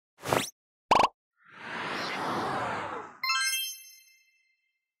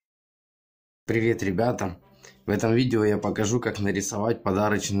Привет, ребята! В этом видео я покажу, как нарисовать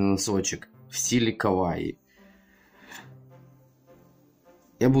подарочный носочек в стиле кавайи.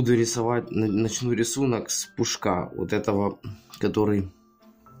 Я буду рисовать, начну рисунок с пушка, вот этого, который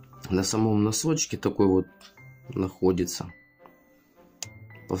на самом носочке такой вот находится.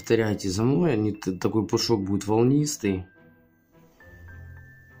 Повторяйте за мной, такой пушок будет волнистый.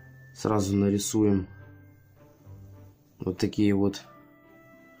 Сразу нарисуем вот такие вот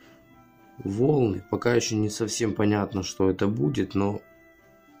волны. Пока еще не совсем понятно, что это будет, но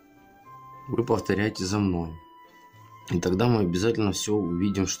вы повторяйте за мной. И тогда мы обязательно все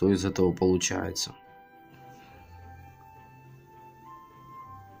увидим, что из этого получается.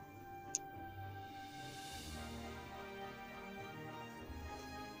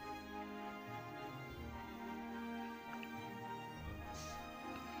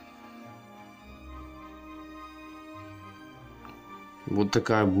 Вот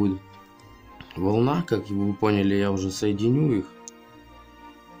такая будет волна, как вы поняли, я уже соединю их.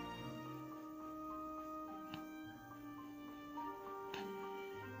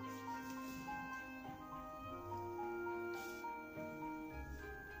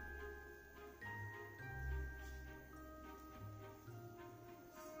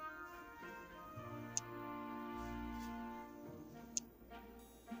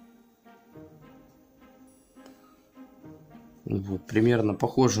 Вот, примерно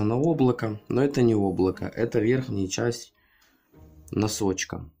похоже на облако, но это не облако, это верхняя часть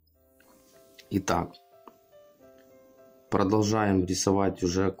носочка. Итак, продолжаем рисовать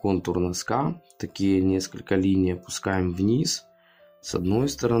уже контур носка. Такие несколько линий опускаем вниз с одной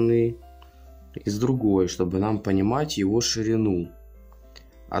стороны и с другой, чтобы нам понимать его ширину.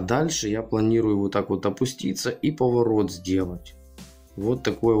 А дальше я планирую вот так вот опуститься и поворот сделать. Вот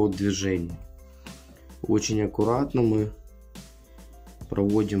такое вот движение. Очень аккуратно мы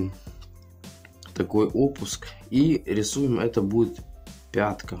проводим такой опуск и рисуем. Это будет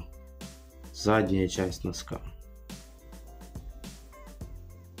пятка, задняя часть носка.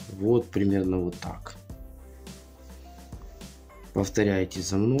 Вот примерно вот так. Повторяйте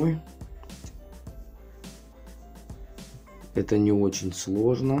за мной. Это не очень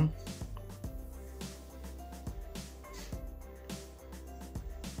сложно.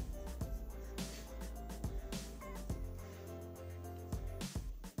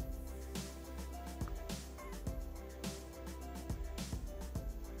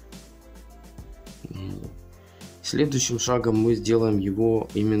 Следующим шагом мы сделаем его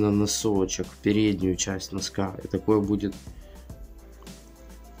именно носочек, переднюю часть носка. И такой будет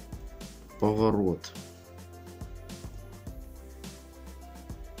поворот.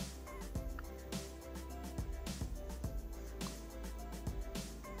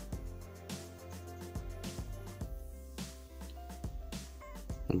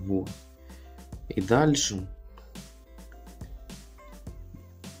 Вот. И дальше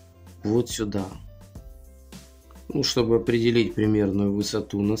вот сюда. Ну, чтобы определить примерную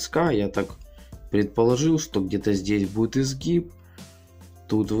высоту носка, я так предположил, что где-то здесь будет изгиб,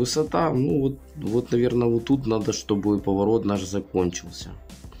 тут высота. Ну, вот, наверное, вот тут надо, чтобы поворот наш закончился.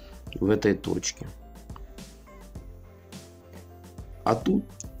 В этой точке. А тут,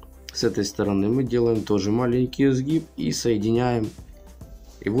 с этой стороны, мы делаем тоже маленький изгиб и соединяем.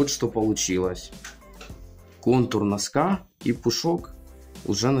 И вот что получилось. Контур носка и пушок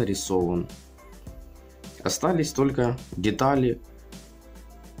уже нарисован. Остались только детали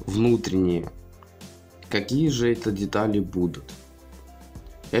внутренние. Какие же это детали будут?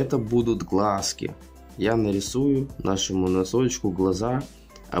 Это будут глазки. Я нарисую нашему носочку глаза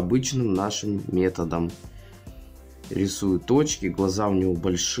обычным нашим методом. Рисую точки, глаза у него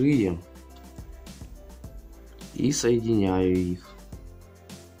большие. И соединяю их.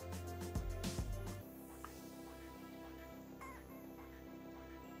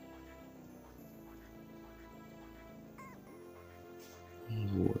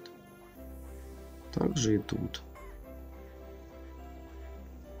 Вот. Также и тут.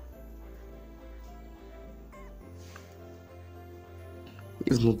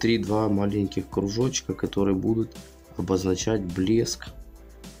 И внутри два маленьких кружочка, которые будут обозначать блеск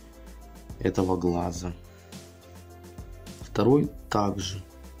этого глаза. Второй также.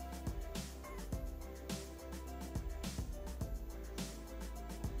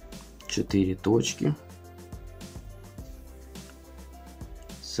 Четыре точки.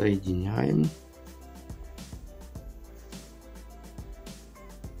 Соединяем.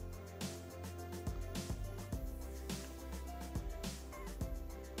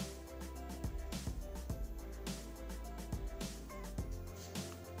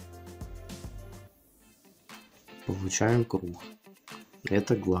 Получаем круг.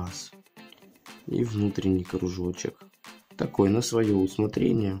 Это глаз. и внутренний кружочек. Такой на свое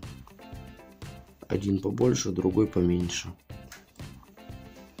усмотрение. Один побольше, другой поменьше.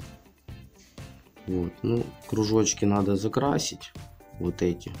 Вот, ну, кружочки надо закрасить, вот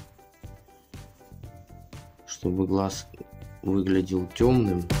эти, чтобы глаз выглядел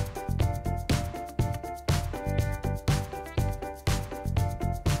темным.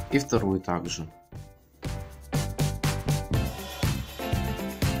 И второй также.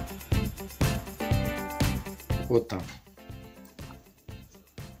 Вот так.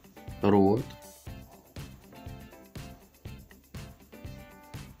 Рот.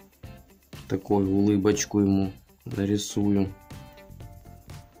 Такую улыбочку ему нарисую.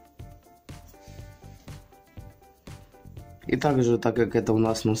 И также, так как это у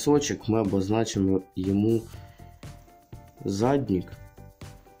нас носочек, мы обозначим ему задник.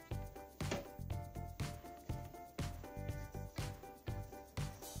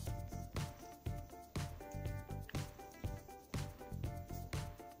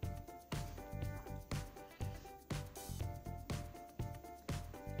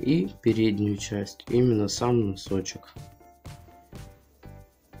 И переднюю часть, именно сам носочек.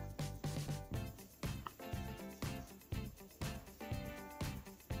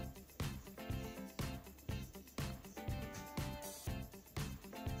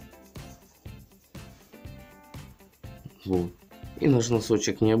 Вот. И наш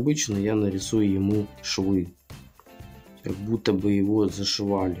носочек необычный, я нарисую ему швы, как будто бы его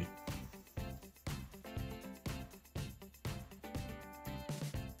зашивали.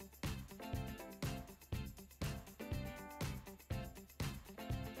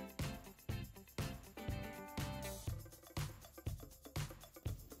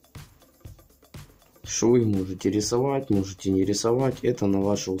 Швы можете рисовать, можете не рисовать, это на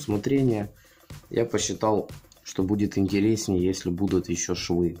ваше усмотрение. Я посчитал, что будет интереснее, если будут еще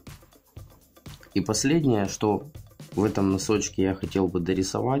швы. И последнее, что в этом носочке я хотел бы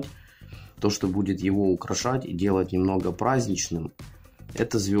дорисовать, то, что будет его украшать и делать немного праздничным,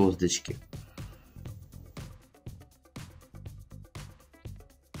 это звездочки.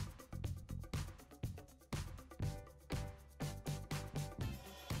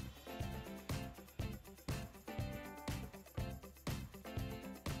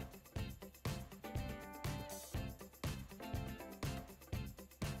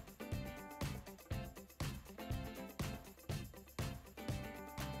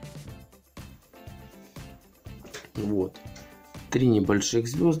 Вот, 3 небольших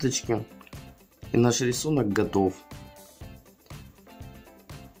звездочки, и наш рисунок готов.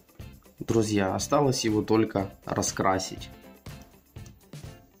 Друзья, осталось его только раскрасить.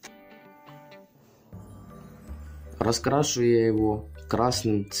 Раскрашу я его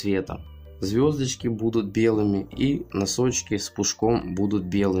красным цветом. Звездочки будут белыми и носочки с пушком будут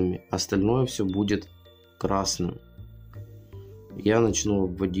белыми. Остальное все будет красным. Я начну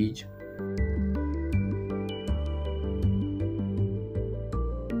обводить.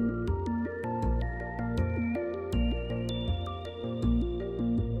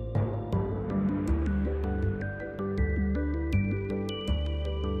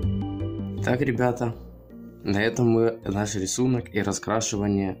 Так, ребята, на этом мы наш рисунок и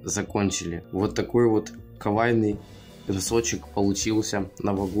раскрашивание закончили. Вот такой вот кавайный носочек получился,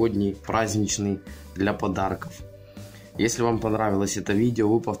 новогодний, праздничный, для подарков. Если вам понравилось это видео,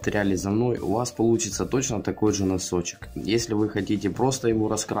 вы повторяли за мной, у вас получится точно такой же носочек. Если вы хотите просто его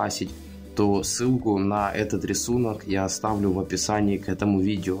раскрасить, то ссылку на этот рисунок я оставлю в описании к этому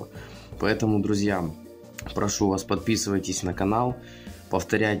видео. Поэтому, друзья, прошу вас, подписывайтесь на канал,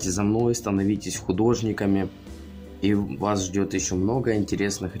 повторяйте за мной, становитесь художниками, и вас ждет еще много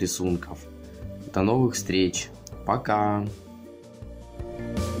интересных рисунков. До новых встреч. Пока.